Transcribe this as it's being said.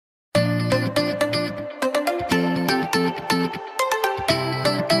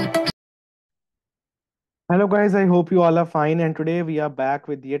Hello guys, I hope you all are fine, and today we are back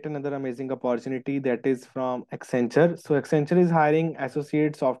with yet another amazing opportunity that is from Accenture. So Accenture is hiring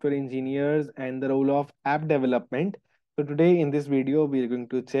associate software engineers and the role of app development. So today in this video we are going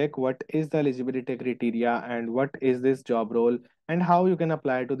to check what is the eligibility criteria and what is this job role and how you can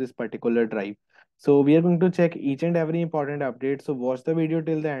apply to this particular drive. So we are going to check each and every important update. So watch the video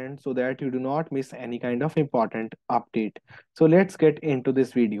till the end so that you do not miss any kind of important update. So let's get into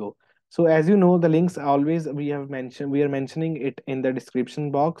this video. So as you know, the links always we are mentioning it in the description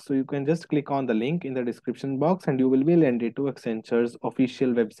box. So you can just click on the link in the description box and you will be landed to Accenture's official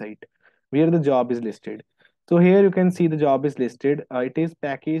website where the job is listed. So here you can see the job is listed. It is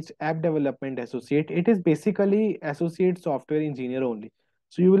package app development associate. It is basically associate software engineer only.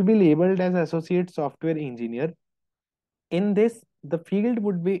 So you will be labeled as associate software engineer. In this, the field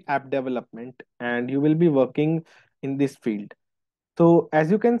would be app development and you will be working in this field. So as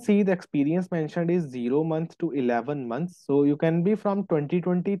you can see, the experience mentioned is 0 months to 11 months. So you can be from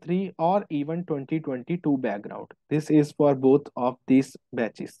 2023 or even 2022 background. This is for both of these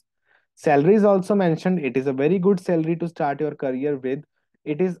batches. Salary is also mentioned. It is a very good salary to start your career with.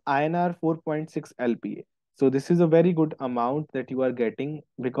 It is INR 4.6 LPA. So this is a very good amount that you are getting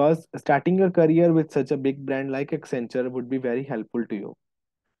because starting your career with such a big brand like Accenture would be very helpful to you.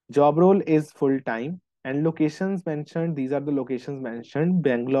 Job role is full time and locations mentioned. These are the locations mentioned: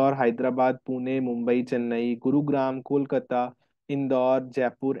 Bangalore, Hyderabad, Pune, Mumbai, Chennai, Gurugram, Kolkata, Indore,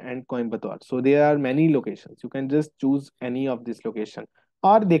 Jaipur, and Coimbatore. So there are many locations. You can just choose any of this location,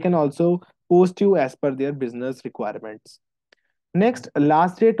 or they can also post you as per their business requirements. Next,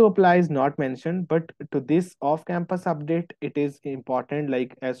 last day to apply is not mentioned, but to this off-campus update, it is important.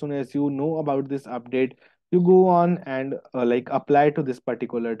 Like as soon as you know about this update, you go on and like apply to this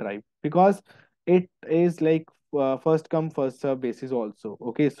particular drive because it is like first come first serve basis also.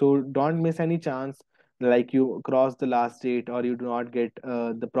 Okay, so don't miss any chance. Like you cross the last date or you do not get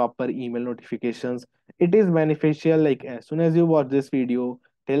the proper email notifications. It is beneficial. Like as soon as you watch this video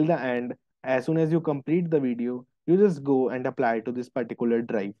till the end, as soon as you complete the video you just go and apply to this particular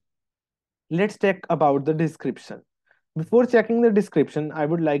drive. Let's check about the description. Before checking the description, I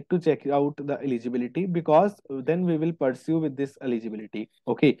would like to check out the eligibility because then we will pursue with this eligibility.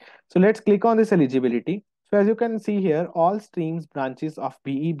 Okay, so let's click on this eligibility. So as you can see here, all streams branches of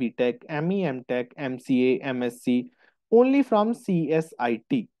BE, BTech, ME, MTech, MCA, MSc only from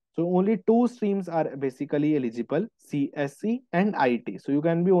CSIT. So only two streams are basically eligible, CSC and IT. So you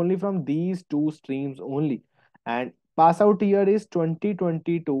can be only from these two streams only. And pass out year is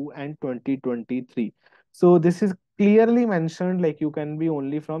 2022 and 2023. So this is clearly mentioned, like you can be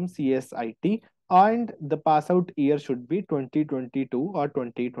only from CSIT and the pass out year should be 2022 or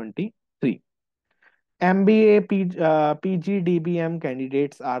 2023. MBA, PG,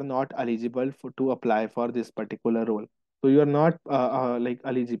 candidates are not eligible to apply for this particular role. So you are not like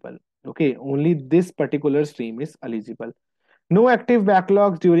eligible. Okay, only this particular stream is eligible. No active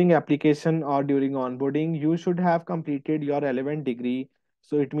backlogs during application or during onboarding. You should have completed your relevant degree.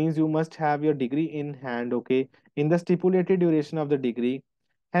 So it means you must have your degree in hand, okay, in the stipulated duration of the degree.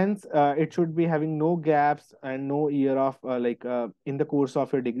 Hence, it should be having no gaps and no year of in the course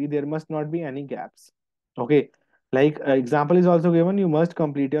of your degree. There must not be any gaps. Okay. Like example is also given, you must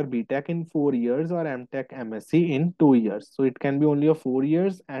complete your BTech in 4 years or MTech MSc in 2 years. So it can be only of 4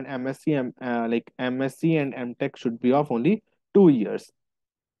 years and MSc and MTech should be of only 2 years.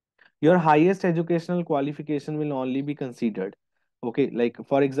 Your highest educational qualification will only be considered. Okay, like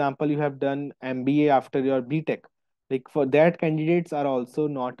for example, you have done MBA after your BTech. Like for that, candidates are also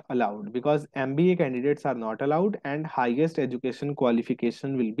not allowed because MBA candidates are not allowed and highest education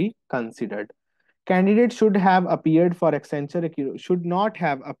qualification will be considered. Candidates should have appeared for should not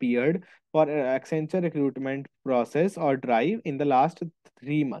have appeared for Accenture recruitment process or drive in the last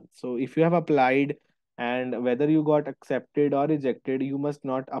 3 months. So if you have applied and whether you got accepted or rejected, you must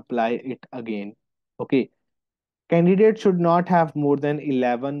not apply it again. Okay. Candidates should not have more than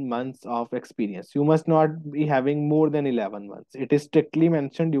 11 months of experience. You must not be having more than 11 months. It is strictly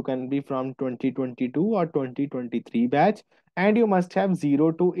mentioned you can be from 2022 or 2023 batch and you must have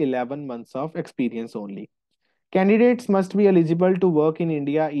 0 to 11 months of experience only. Candidates must be eligible to work in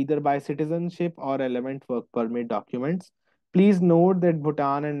India either by citizenship or relevant work permit documents. Please note that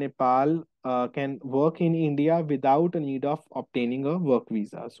Bhutan and Nepal can work in India without a need of obtaining a work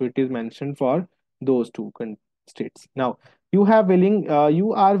visa. So it is mentioned for those two states. Now, you are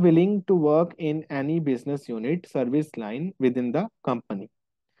willing to work in any business unit, service line within the company.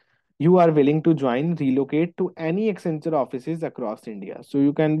 You are willing to join, relocate to any Accenture offices across India. So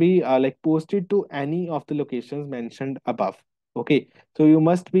you can be like posted to any of the locations mentioned above. Okay, so you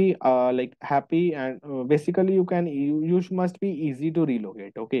must be like happy, and basically must be easy to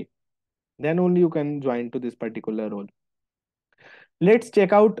relocate. Okay, then only you can join to this particular role. Let's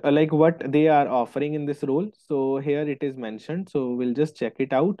check out like what they are offering in this role. So here it is mentioned, so we'll just check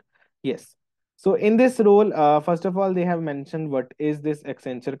it out. Yes, so in this role, first of all, they have mentioned what is this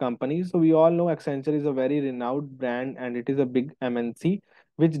Accenture company. So we all know Accenture is a very renowned brand, and it is a big MNC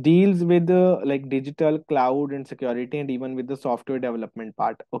which deals with the like digital cloud and security, and even with the software development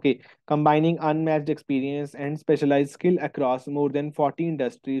part. Okay, combining unmatched experience and specialized skill across more than 40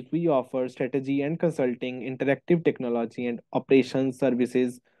 industries, we offer strategy and consulting, interactive technology, and operations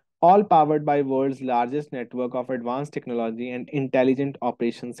services, all powered by world's largest network of advanced technology and intelligent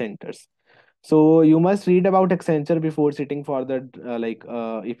operation centers. So you must read about Accenture before sitting for the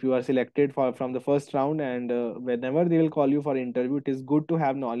if you are selected for from the first round, and whenever they will call you for interview, it is good to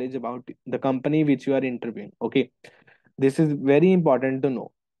have knowledge about the company which you are interviewing. Okay, this is very important to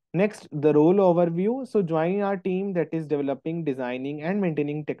know. Next, the role overview. So, join our team that is developing, designing, and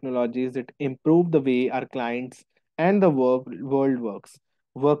maintaining technologies that improve the way our clients and the world works.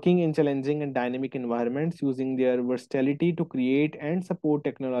 Working in challenging and dynamic environments, using their versatility to create and support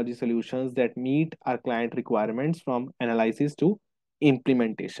technology solutions that meet our client requirements from analysis to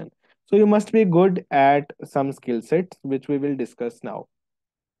implementation. So, you must be good at some skill sets, which we will discuss now.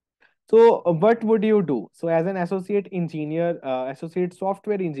 So, what would you do? So, as an associate engineer, associate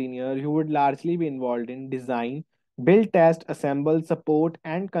software engineer, you would largely be involved in design, build, test, assemble, support,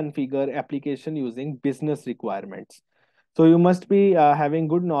 and configure application using business requirements. So, you must be having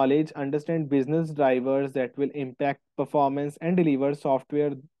good knowledge, understand business drivers that will impact performance, and deliver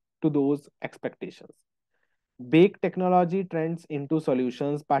software to those expectations. Bake technology trends into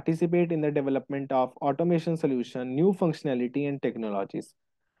solutions, participate in the development of automation solution, new functionality, and technologies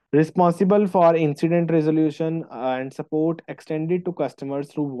responsible for incident resolution and support extended to customers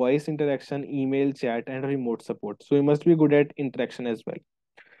through voice interaction, email, chat, and remote support. So you must be good at interaction as well.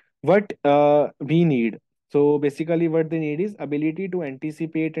 What we need. So basically, what they need is ability to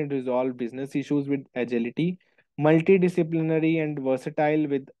anticipate and resolve business issues with agility, multidisciplinary and versatile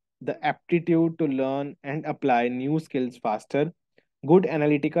with the aptitude to learn and apply new skills faster, good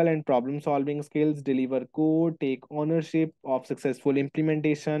analytical and problem solving skills, deliver code, take ownership of successful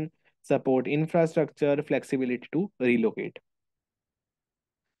implementation, support infrastructure, flexibility to relocate.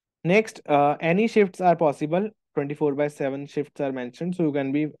 Next, any shifts are possible. 24 by 7 shifts are mentioned, so you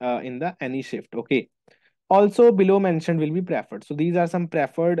can be in the any shift. Okay. Also, below mentioned will be preferred. So these are some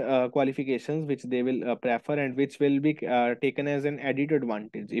preferred qualifications which they will prefer and which will be taken as an added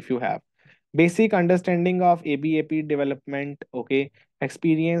advantage if you have basic understanding of ABAP development, okay,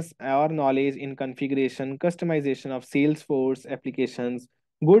 experience or knowledge in configuration, customization of Salesforce applications,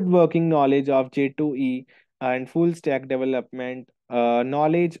 good working knowledge of J2E and full stack development,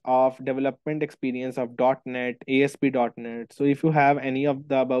 knowledge of development experience of .NET, ASP.NET. So if you have any of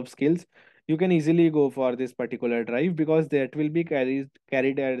the above skills, you can easily go for this particular drive because that will be carried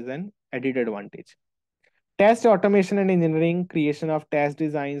as an added advantage. Test automation and engineering, creation of test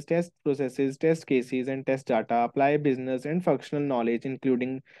designs, test processes, test cases, and test data, apply business and functional knowledge,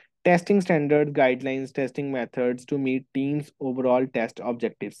 including testing standard guidelines, testing methods to meet teams' overall test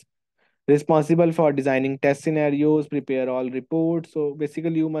objectives. Responsible for designing test scenarios, prepare all reports. So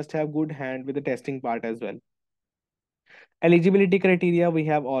basically, you must have good hand with the testing part as well. Eligibility criteria we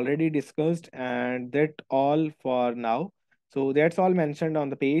have already discussed, and that all for now. So that's all mentioned on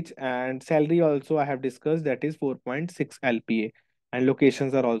the page. And salary also I have discussed, that is 4.6 LPA, and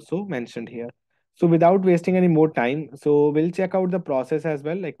locations are also mentioned here. So without wasting any more time, so we'll check out the process as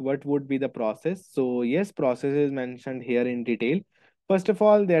well, like what would be the process. So yes, process is mentioned here in detail. First of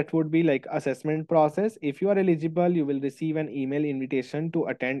all, that would be like assessment process. If you are eligible, you will receive an email invitation to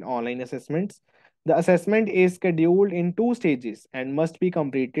attend online assessments. The assessment is scheduled in two stages and must be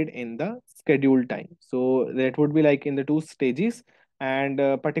completed in the scheduled time. So that would be like in the two stages, and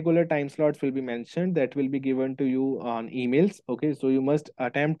particular time slots will be mentioned that will be given to you on emails. Okay, so you must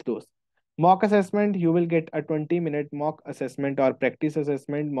attempt those. Mock assessment, you will get a 20-minute mock assessment or practice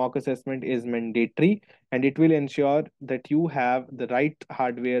assessment. Mock assessment is mandatory and it will ensure that you have the right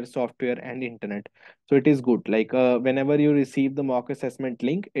hardware, software, and internet. So it is good like whenever you receive the mock assessment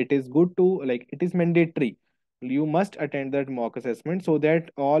link, it is good to like it is mandatory, you must attend that mock assessment so that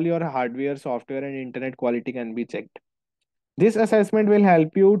all your hardware, software, and internet quality can be checked. This assessment will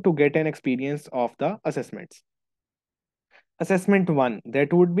help you to get an experience of the assessments. Assessment 1,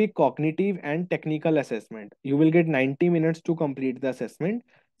 that would be cognitive and technical assessment. You will get 90 minutes to complete the assessment.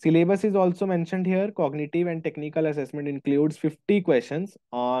 Syllabus is also mentioned here. Cognitive and technical assessment includes 50 questions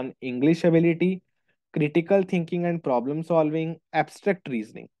on English ability, critical thinking and problem solving, abstract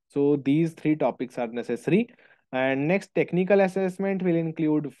reasoning. So these three topics are necessary. And next, technical assessment will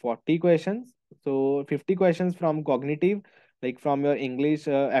include 40 questions. So 50 questions from cognitive, like from your English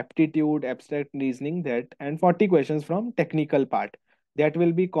aptitude, abstract reasoning, that, and 40 questions from technical part. That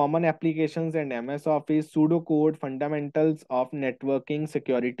will be common applications and MS Office, pseudocode, fundamentals of networking,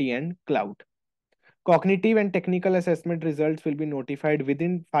 security, and cloud. Cognitive and technical assessment results will be notified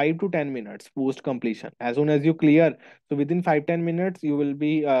within 5 to 10 minutes post completion. As soon as you clear, so within 5-10 minutes, you will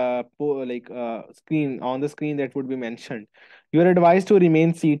be screen on the screen that would be mentioned. You are advised to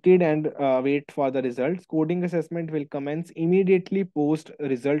remain seated and wait for the results. Coding assessment will commence immediately post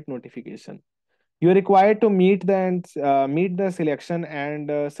result notification. You are required to meet the selection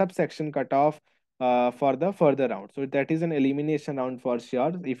and subsection cutoff for the further round. So that is an elimination round for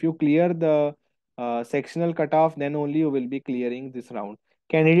sure. If you clear the sectional cutoff, then only you will be clearing this round.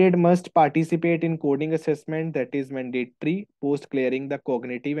 Candidate must participate in coding assessment, that is mandatory post clearing the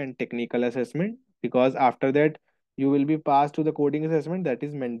cognitive and technical assessment, because after that you will be passed to the coding assessment, that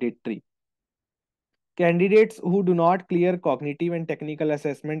is mandatory. Candidates who do not clear cognitive and technical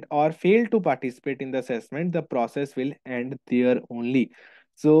assessment or fail to participate in the assessment, the process will end there only.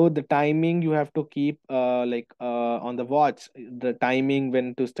 So the timing you have to keep on the watch. The timing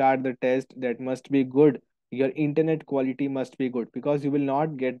when to start the test, that must be good. Your internet quality must be good, because you will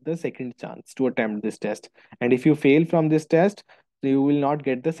not get the second chance to attempt this test. And if you fail from this test, you will not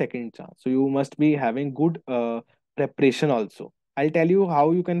get the second chance. So you must be having good preparation also. I'll tell you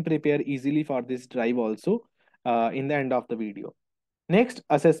how you can prepare easily for this drive also in the end of the video. Next,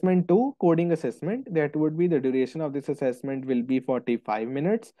 assessment 2, coding assessment. That would be the duration of this assessment will be 45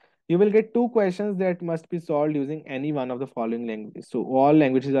 minutes. You will get two questions that must be solved using any one of the following languages. So all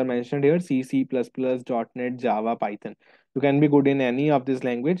languages are mentioned here: C, C++, .NET, Java, Python. You can be good in any of this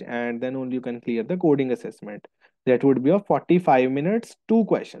language, and then only you can clear the coding assessment. That would be of 45 minutes, two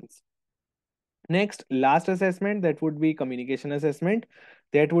questions. Next, last assessment, that would be communication assessment.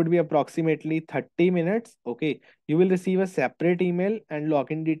 That would be approximately 30 minutes. Okay. You will receive a separate email and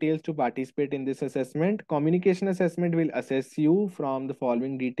login details to participate in this assessment. Communication assessment will assess you from the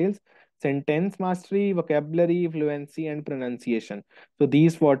following details: sentence mastery, vocabulary, fluency, and pronunciation. So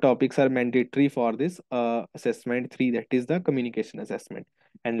these four topics are mandatory for this assessment 3, that is the communication assessment.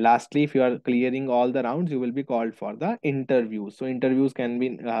 And lastly, if you are clearing all the rounds, you will be called for the interviews. So interviews can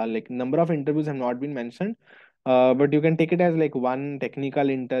be number of interviews have not been mentioned, but you can take it as like one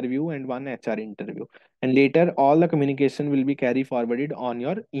technical interview and one HR interview. And later, all the communication will be carry forwarded on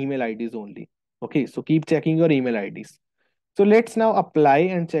your email IDs only. Okay, so keep checking your email IDs. So let's now apply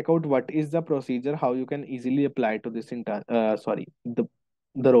and check out what is the procedure, how you can easily apply to this the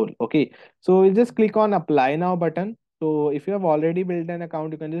role. Okay, so we'll just click on apply now button. So if you have already built an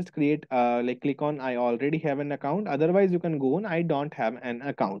account, you can just create click on I already have an account. Otherwise, you can go on I don't have an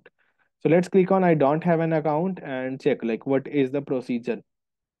account. So let's click on I don't have an account and check like what is the procedure.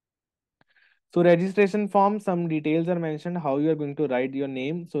 So registration form, some details are mentioned how you are going to write your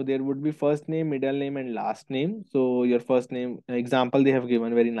name. So there would be first name, middle name, and last name. So your first name example they have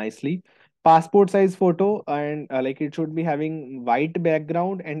given very nicely. Passport size photo, and it should be having white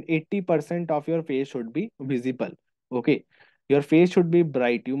background and 80% of your face should be visible. Okay. Your face should be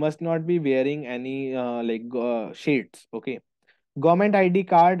bright. You must not be wearing any shades. Okay. Government ID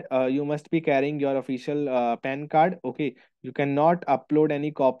card, you must be carrying your official PAN card. Okay. You cannot upload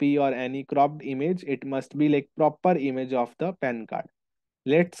any copy or any cropped image. It must be like proper image of the PAN card.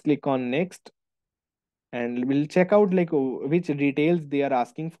 Let's click on next, and we'll check out which details they are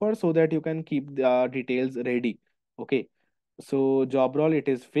asking for, so that you can keep the details ready. Okay. So job role, it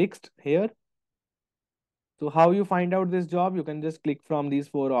is fixed here. So how you find out this job, you can just click from these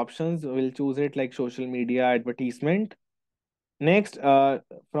four options. We'll choose it like social media advertisement. Next,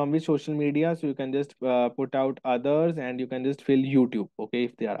 from which social media, so you can just put out others, and you can just fill YouTube. Okay,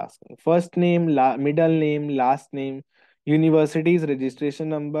 if they are asking first name, middle name, last name, university's registration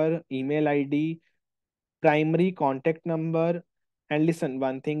number, email ID, primary contact number. And listen,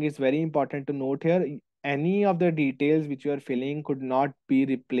 one thing is very important to note here: any of the details which you are filling could not be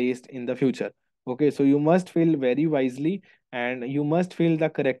replaced in the future. Okay, so you must fill very wisely, and you must fill the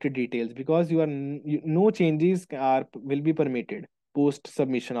correct details, because no changes are will be permitted post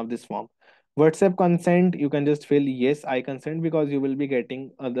submission of this form. WhatsApp consent, you can just fill yes, I consent, because you will be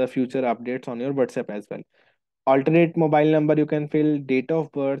getting the future updates on your WhatsApp as well. Alternate mobile number, you can fill date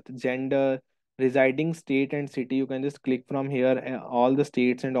of birth, gender, residing state and city. You can just click from here. All the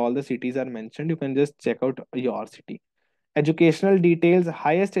states and all the cities are mentioned. You can just check out your city. Educational details,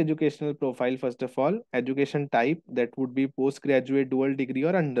 highest educational profile, first of all. Education type, that would be postgraduate, dual degree,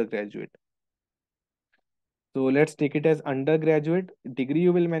 or undergraduate. So let's take it as undergraduate degree.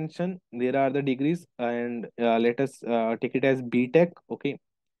 You will mention there are the degrees, and let us take it as BTech. Okay,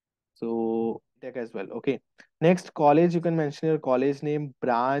 so tech as well. Okay. Next, college. You can mention your college name,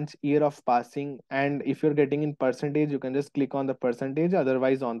 branch, year of passing, and if you're getting in percentage, you can just click on the percentage.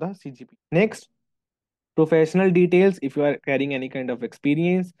 Otherwise, on the CGP. Next, professional details. If you are carrying any kind of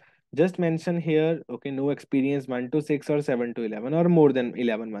experience, just mention here. Okay, no experience 1 to 6 or 7 to 11 or more than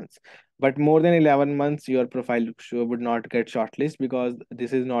 11 months. But more than 11 months, your profile would not get shortlist because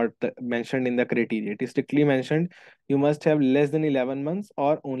this is not mentioned in the criteria. It is strictly mentioned you must have less than 11 months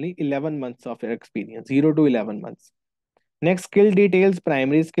or only 11 months of your experience, 0 to 11 months. Next, skill details,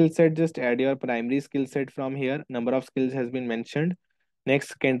 primary skill set. Just add your primary skill set from here. Number of skills has been mentioned. Next,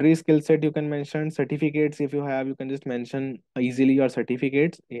 secondary skill set you can mention. Certificates, if you have, you can just mention easily your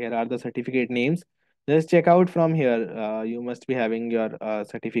certificates. Here are the certificate names. Just check out from here. You must be having your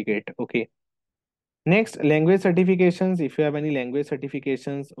certificate. Okay. Next, language certifications. If you have any language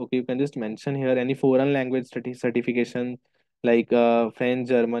certifications, okay, you can just mention here any foreign language certification like French,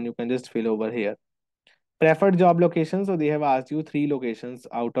 German. You can just fill over here. Preferred job location. So they have asked you three locations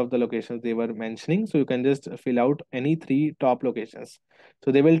out of the locations they were mentioning. So you can just fill out any three top locations.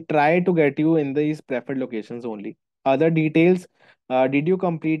 So they will try to get you in these preferred locations only. Other details. Did you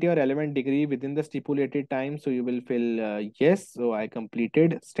complete your relevant degree within the stipulated time? So you will fill yes. So I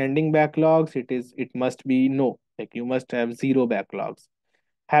completed. Standing backlogs. It must be no. Like you must have zero backlogs.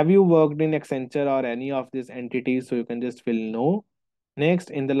 Have you worked in Accenture or any of these entities? So you can just fill no. Next,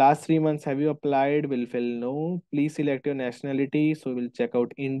 in the last 3 months, have you applied? Will fill no. Please select your nationality. So we'll check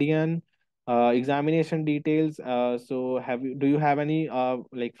out Indian. Examination details. So do you have any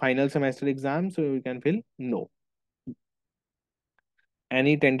like final semester exam? So you can fill no.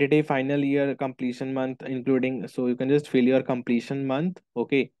 Any tentative final year completion month, including, so you can just fill your completion month.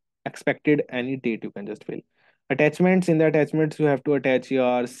 Okay. Expected any date you can just fill. Attachments. In the attachments you have to attach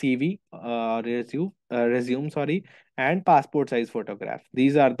your CV, resume, sorry, and passport size photograph.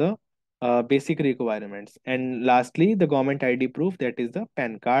 These are the basic requirements. And lastly, the government ID proof, that is the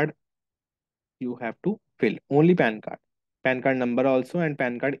PAN card. You have to fill only PAN card number also, and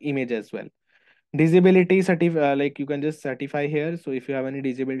PAN card image as well. Disability like you can just certify here. So if you have any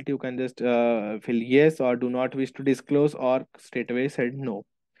disability, you can just fill yes or do not wish to disclose, or straight away said no.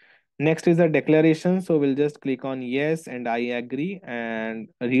 Next is the declaration. So we'll just click on yes and I agree and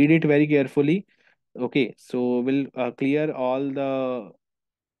read it very carefully. Okay, so we'll clear all the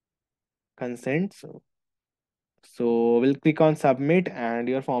consents. So we'll click on submit and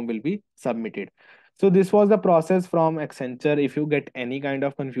your form will be submitted. So this was the process from Accenture. If you get any kind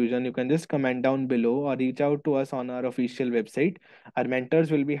of confusion, you can just comment down below or reach out to us on our official website. Our mentors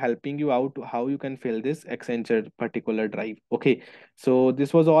will be helping you out to how you can fill this Accenture particular drive. Okay. So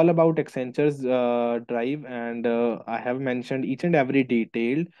this was all about Accenture's drive, and I have mentioned each and every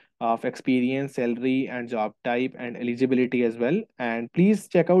detail of experience, salary, and job type and eligibility as well. And please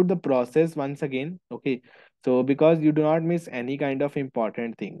check out the process once again. Okay, so because you do not miss any kind of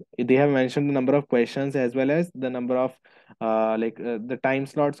important thing. They have mentioned the number of questions as well as the number of the time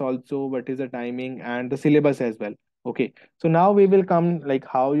slots also, what is the timing and the syllabus as well. Okay. So now we will come like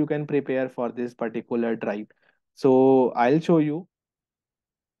how you can prepare for this particular drive. So I'll show you.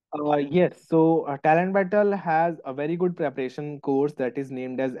 Yes, so Talent Battle has a very good preparation course that is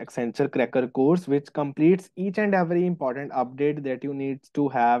named as Accenture Cracker course, which completes each and every important update that you need to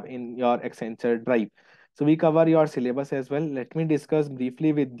have in your Accenture Drive. So we cover your syllabus as well. Let me discuss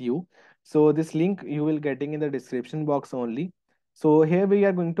briefly with you. So this link you will getting in the description box only. So here we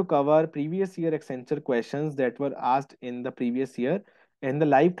are going to cover previous year Accenture questions that were asked in the previous year in the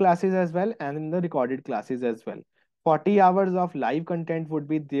live classes as well and in the recorded classes as well. 40 hours of live content would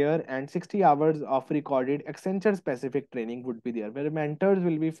be there and 60 hours of recorded Accenture specific training would be there, where mentors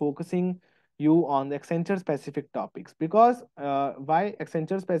will be focusing you on the Accenture specific topics. Because why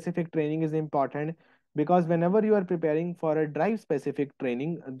Accenture specific training is important? Because whenever you are preparing for a drive specific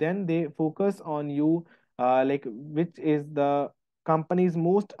training, then they focus on you, like which is the company's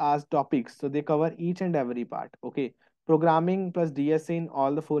most asked topics. So they cover each and every part. Okay, programming plus DSA in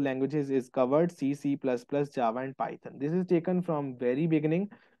all the four languages is covered: C, C++, Java, and Python. This is taken from very beginning.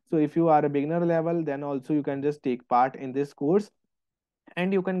 So if you are a beginner level, then also you can just take part in this course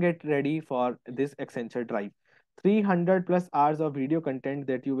and you can get ready for this Accenture Drive. 300 plus hours of video content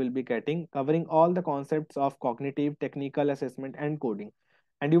that you will be getting, covering all the concepts of cognitive, technical assessment, and coding.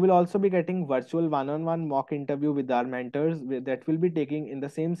 And you will also be getting virtual one-on-one mock interview with our mentors that will be taking in the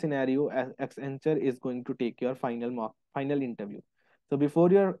same scenario as Accenture is going to take your final interview. So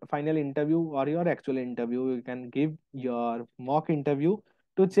before your final interview or your actual interview, you can give your mock interview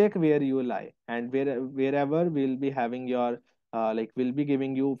to check where you lie, and wherever we'll be having your we'll be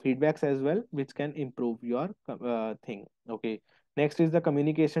giving you feedbacks as well, which can improve your thing. Okay. Next is the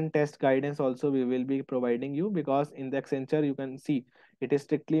communication test guidance also we will be providing you, because in the Accenture you can see it is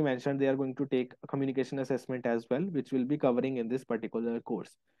strictly mentioned they are going to take a communication assessment as well, which will be covering in this particular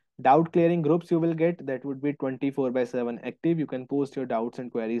course. Doubt clearing groups you will get, that would be 24 by 7 active. You can post your doubts and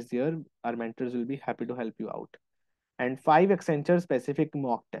queries there. Our mentors will be happy to help you out. And 5 Accenture specific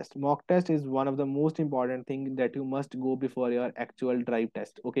mock test. Mock test is one of the most important thing that you must go before your actual drive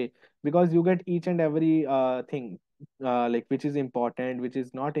test. Okay, because you get each and every thing, which is important, which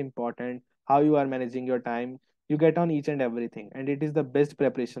is not important, how you are managing your time. You get on each and everything, and it is the best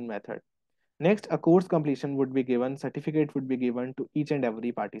preparation method. Next, a course completion would be given, certificate would be given to each and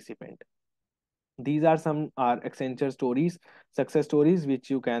every participant. These are some our Accenture stories, success stories, which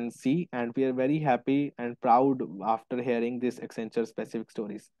you can see, and we are very happy and proud after hearing this Accenture specific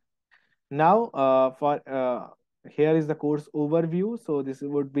stories. Now, for here is the course overview. So this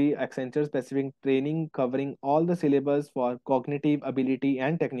would be Accenture specific training covering all the syllabus for cognitive ability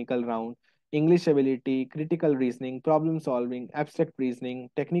and technical round, English ability, critical reasoning, problem solving, abstract reasoning,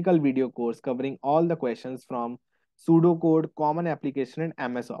 technical video course covering all the questions from pseudocode, common application,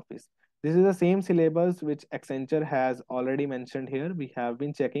 and MS Office. This is the same syllabus which Accenture has already mentioned here. We have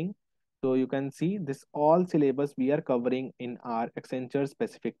been checking. So you can see this all syllabus we are covering in our Accenture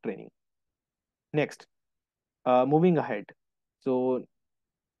specific training. Next, moving ahead. So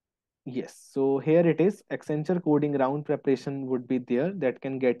yes, so here it is. Accenture coding round preparation would be there that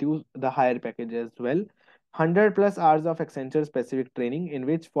can get you the higher package as well. 100 plus hours of Accenture specific training, in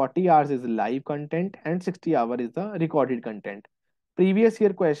which 40 hours is live content and 60 hours is the recorded content. Previous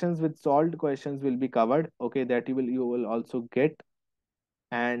year questions with solved questions will be covered. Okay, that you will also get.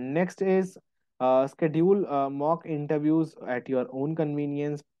 And next is schedule mock interviews at your own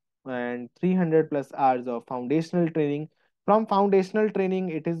convenience, and 300 plus hours of foundational training. From foundational training,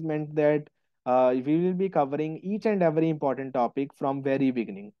 it is meant that we will be covering each and every important topic from very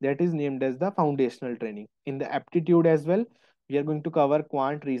beginning. That is named as the foundational training. In the aptitude as well, we are going to cover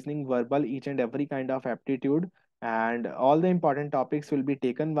quant, reasoning, verbal, each and every kind of aptitude, and all the important topics will be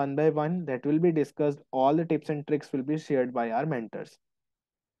taken one by one. That will be discussed. All the tips and tricks will be shared by our mentors.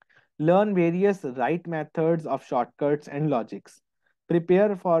 Learn various right methods of shortcuts and logics.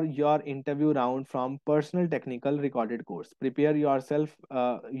 Prepare for your interview round from personal technical recorded course. Prepare yourself,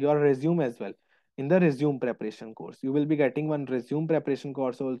 your resume as well. In the resume preparation course, you will be getting one resume preparation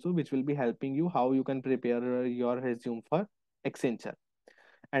course also, which will be helping you how you can prepare your resume for Accenture.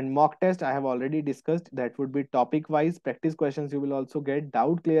 And mock test, I have already discussed. That would be topic wise. Practice questions you will also get.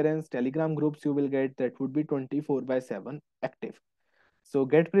 Doubt clearance, Telegram groups you will get. That would be 24 by 7 active. So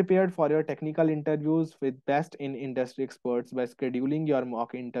get prepared for your technical interviews with best in industry experts by scheduling your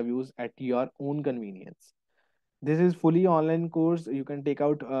mock interviews at your own convenience. This is fully online course. You can take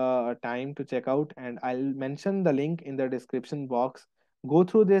out time to check out, and I'll mention the link in the description box. Go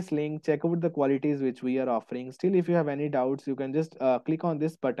through this link, check out the qualities which we are offering. Still, if you have any doubts, you can just click on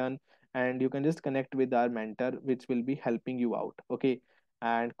this button and you can just connect with our mentor, which will be helping you out. Okay.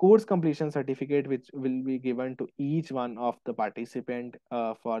 And course completion certificate, which will be given to each one of the participant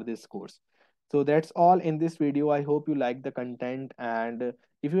for this course. So that's all in this video. I hope you like the content, and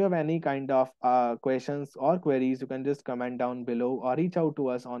if you have any kind of questions or queries, you can just comment down below or reach out to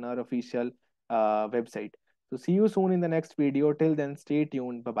us on our official website. So see you soon in the next video. Till then, stay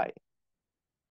tuned. Bye bye.